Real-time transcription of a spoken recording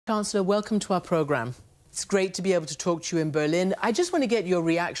Chancellor, welcome to our programme. It's great to be able to talk to you in Berlin. I just want to get your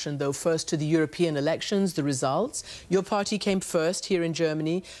reaction, though, first to the European elections, the results. Your party came first here in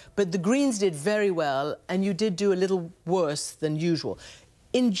Germany, but the Greens did very well, and you did do a little worse than usual.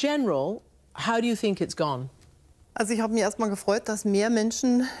 In general, how do you think it's gone? Also ich habe mich erstmal gefreut, dass mehr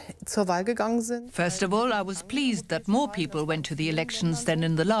Menschen zur Wahl gegangen sind. First of all, I was pleased that more people went to the elections than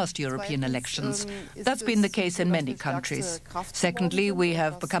in the last European elections. That's been the case in many countries. Secondly, we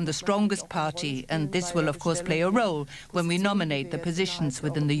have become the strongest party, and this will of course play a role when we nominate the positions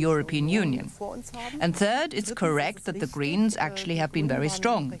within the European Union. And third, it's correct that the Greens actually have been very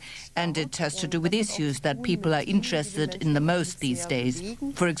strong, and it has to do with issues that people are interested in the most these days.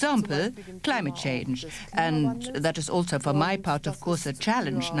 For example, climate change, and that is also, for my part, of course, a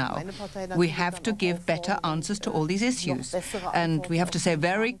challenge now. We have to give better answers to all these issues. And we have to say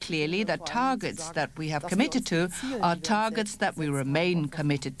very clearly that targets that we have committed to are targets that we remain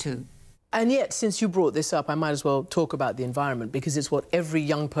committed to. And yet, since you brought this up, I might as well talk about the environment, because it's what every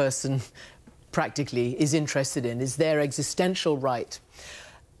young person practically is interested in, is their existential right.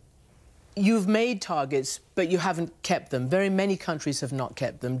 You've made targets, but you haven't kept them. Very many countries have not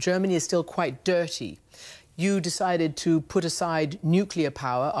kept them. Germany is still quite dirty. You decided to put aside nuclear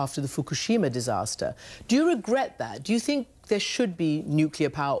power after the Fukushima disaster. Do you regret that? Do you think there should be nuclear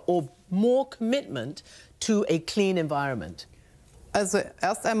power or more commitment to a clean environment? Also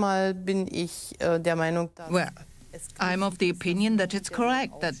erst einmal bin ich der Meinung, dass Well, I'm of the opinion that it's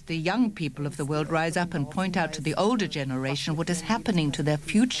correct that the young people of the world rise up and point out to the older generation what is happening to their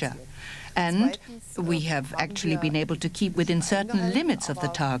future. And we have actually been able to keep within certain limits of the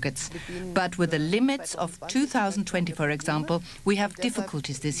targets. But with the limits of 2020, for example, we have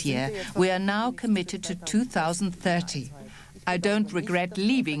difficulties this year. We are now committed to 2030. I don't regret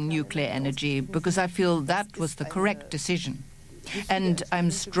leaving nuclear energy because I feel that was the correct decision. And I'm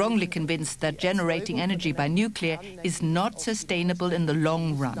strongly convinced that generating energy by nuclear is not sustainable in the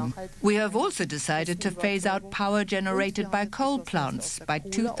long run. We have also decided to phase out power generated by coal plants by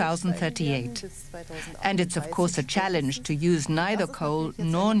 2038. And it's of course a challenge to use neither coal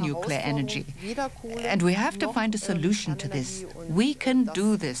nor nuclear energy. And we have to find a solution to this. We can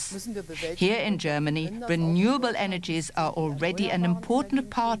do this. Here in Germany, renewable energies are already an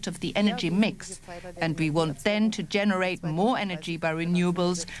important part of the energy mix, and we want then to generate more energy by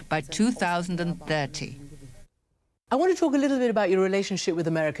renewables by 2030. I want to talk a little bit about your relationship with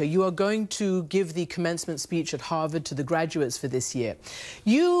America. You are going to give the commencement speech at Harvard to the graduates for this year.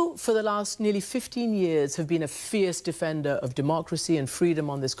 You, for the last nearly 15 years, have been a fierce defender of democracy and freedom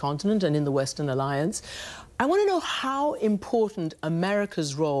on this continent and in the Western Alliance. I want to know how important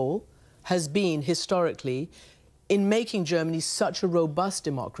America's role has been historically in making Germany such a robust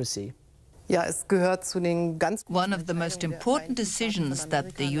democracy. Ja, es gehört zu den ganz One of the most important decisions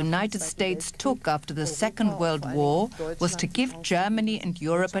that the United States took after the Second World War was to give Germany and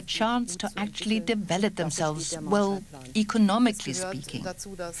Europe a chance to actually develop themselves, well, economically speaking.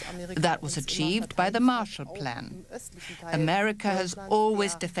 That was achieved by the Marshall Plan. America has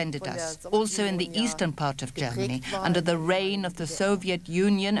always defended us, also in the eastern part of Germany, under the reign of the Soviet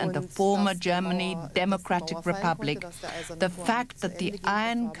Union and the former Germany Democratic Republic. The fact that the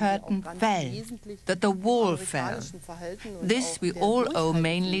Iron Curtain fell, that the wall fell. This we all owe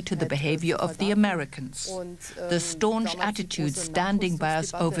mainly to the behavior of the Americans, the staunch attitude standing by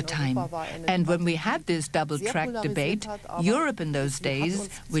us over time. And when we had this double-track debate, Europe in those days,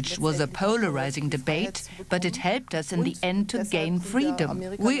 which was a polarizing debate, but it helped us in the end to gain freedom.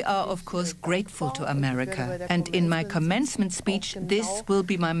 We are, of course, grateful to America. And in my commencement speech, this will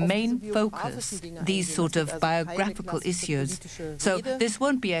be my main focus, these sort of biographical issues. So this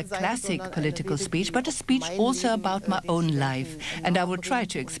won't be a classic political speech, but a speech also about my own life. And I will try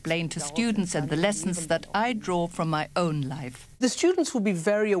to explain to students and the lessons that I draw from my own life. The students will be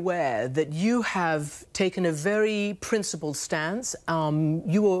very aware that you have taken a very principled stance.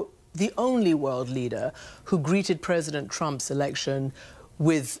 You were the only world leader who greeted President Trump's election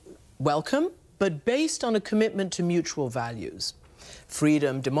with welcome, but based on a commitment to mutual values: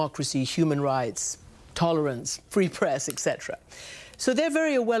 freedom, democracy, human rights, tolerance, free press, etc. So they're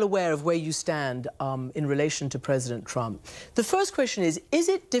very well aware of where you stand in relation to President Trump. The first question is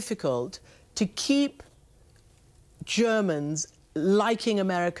it difficult to keep Germans liking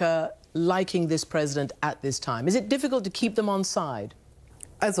America, liking this president at this time? Is it difficult to keep them on side?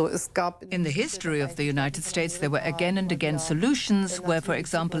 In the history of the United States, there were again and again solutions where, for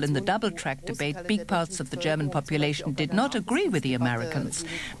example, in the double-track debate, big parts of the German population did not agree with the Americans.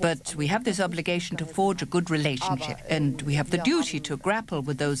 But we have this obligation to forge a good relationship, and we have the duty to grapple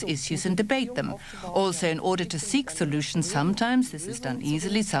with those issues and debate them. Also, in order to seek solutions, sometimes this is done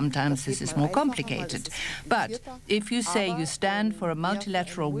easily, sometimes this is more complicated. But if you say you stand for a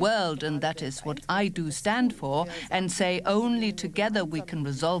multilateral world, and that is what I do stand for, and say only together we can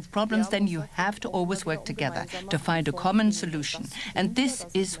resolve problems, then you have to always work together to find a common solution. And this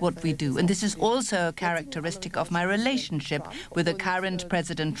is what we do. And this is also a characteristic of my relationship with the current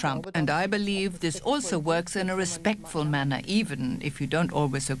President Trump. And I believe this also works in a respectful manner, even if you don't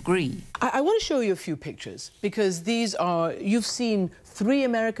always agree. I want to show you a few pictures, because these are, you've seen 3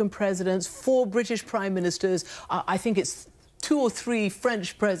 American presidents, 4 British prime ministers, I think it's 2 or 3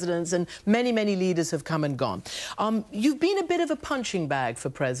 French presidents, and many, many leaders have come and gone. You've been a bit of a punching bag for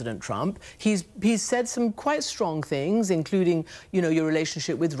President Trump. He's said some quite strong things, including, you know, your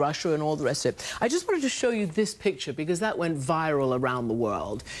relationship with Russia and all the rest of it. I just wanted to show you this picture because that went viral around the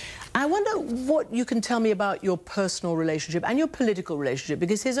world. I wonder what you can tell me about your personal relationship and your political relationship,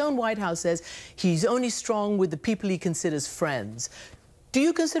 because his own White House says he's only strong with the people he considers friends. Do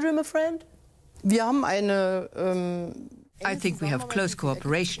you consider him a friend? Wir haben eine I think we have close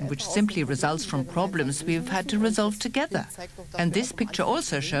cooperation, which simply results from problems we've had to resolve together. And this picture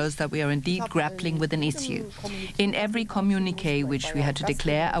also shows that we are indeed grappling with an issue. In every communiqué which we had to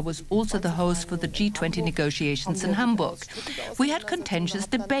declare, I was also the host for the G20 negotiations in Hamburg. We had contentious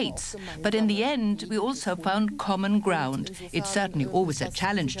debates, but in the end, we also found common ground. It's certainly always a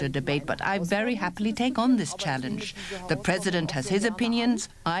challenge to a debate, but I very happily take on this challenge. The President has his opinions,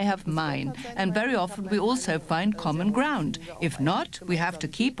 I have mine, and very often we also find common ground. If not, we have to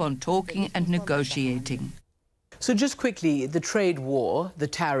keep on talking and negotiating. So just quickly, the trade war, the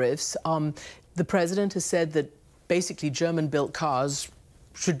tariffs, the president has said that basically German-built cars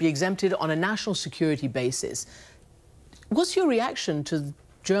should be exempted on a national security basis. What's your reaction to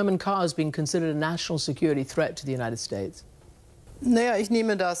German cars being considered a national security threat to the United States? Naja, ich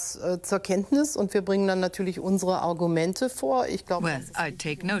nehme das zur Kenntnis und wir bringen dann natürlich unsere Argumente vor. Well, I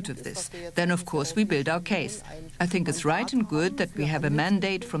take note of this. Then, of course, we build our case. I think it's right and good that we have a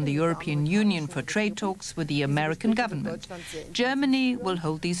mandate from the European Union for trade talks with the American government. Germany will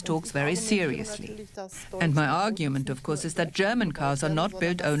hold these talks very seriously. And my argument, of course, is that German cars are not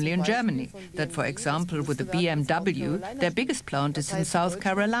built only in Germany. That, for example, with the BMW, their biggest plant is in South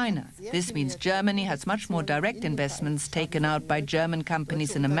Carolina. This means Germany has much more direct investments taken out by German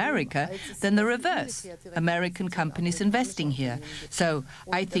companies in America than the reverse, American companies investing here. So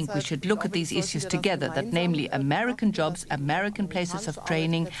I think we should look at these issues together, that namely American jobs, American places of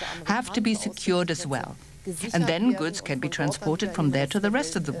training have to be secured as well. And then goods can be transported from there to the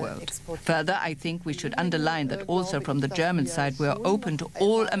rest of the world. Further, I think we should underline that also from the German side we are open to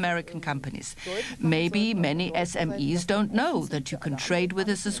all American companies. Maybe many SMEs don't know that you can trade with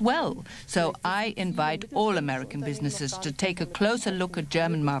us as well. So I invite all American businesses to take a closer look at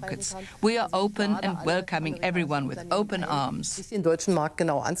German markets. We are open and welcoming everyone with open arms. Den deutschen Markt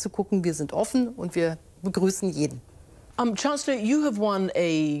genau anzugucken. Wir sind offen und wir begrüßen jeden. Chancellor, you have won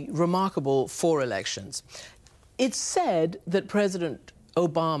a remarkable 4 elections. It's said that President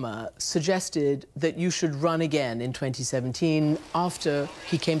Obama suggested that you should run again in 2017 after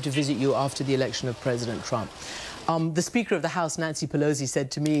he came to visit you after the election of President Trump. The Speaker of the House, Nancy Pelosi, said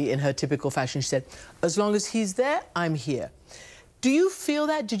to me in her typical fashion, she said, as long as he's there, I'm here. Do you feel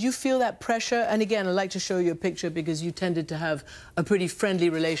that? Did you feel that pressure? And again, I'd like to show you a picture because you tended to have a pretty friendly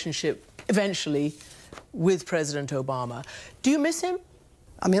relationship eventually with President Obama. Do you miss him?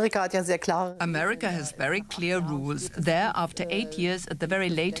 Amerika hat ja sehr klar. America has very clear rules. There, after 8 years at the very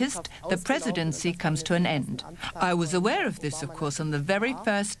latest, the presidency comes to an end. I was aware of this, of course, on the very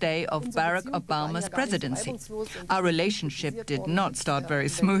first day of Barack Obama's presidency. Our relationship did not start very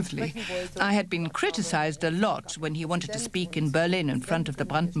smoothly. I had been criticized a lot when he wanted to speak in Berlin in front of the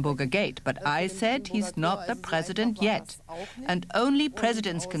Brandenburger Gate, but I said he's not the president yet, and only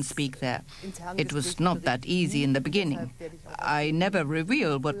presidents can speak there. It was not that easy in the beginning. I never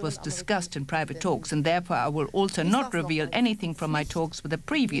revealed what was discussed in private talks, and therefore I will also not reveal anything from my talks with the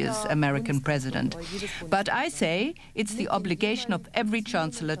previous American president. But I say it's the obligation of every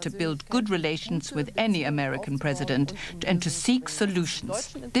chancellor to build good relations with any American president and to seek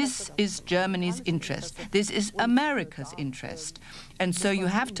solutions. This is Germany's interest. This is America's interest. And so you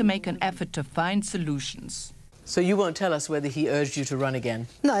have to make an effort to find solutions. So you won't tell us whether he urged you to run again?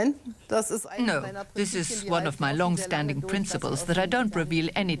 Nein, das ist No, this is one of my long-standing principles, that I don't reveal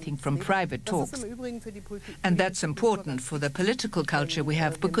anything from private talks. And that's important for the political culture we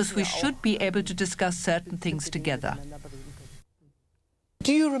have, because we should be able to discuss certain things together.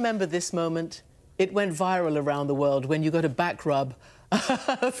 Do you remember this moment? It went viral around the world when you got a back rub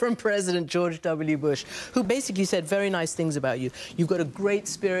from President George W. Bush, who basically said very nice things about you. You've got a great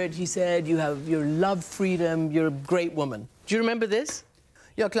spirit, he said. You love freedom. You're a great woman. Do you remember this?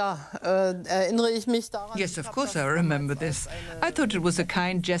 Ja klar, erinnere ich mich daran. Yes, of course I remember this. I thought it was a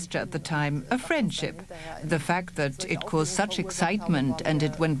kind gesture at the time, a friendship. The fact that it caused such excitement and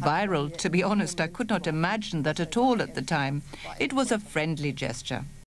it went viral, to be honest, I could not imagine that at all at the time. It was a friendly gesture.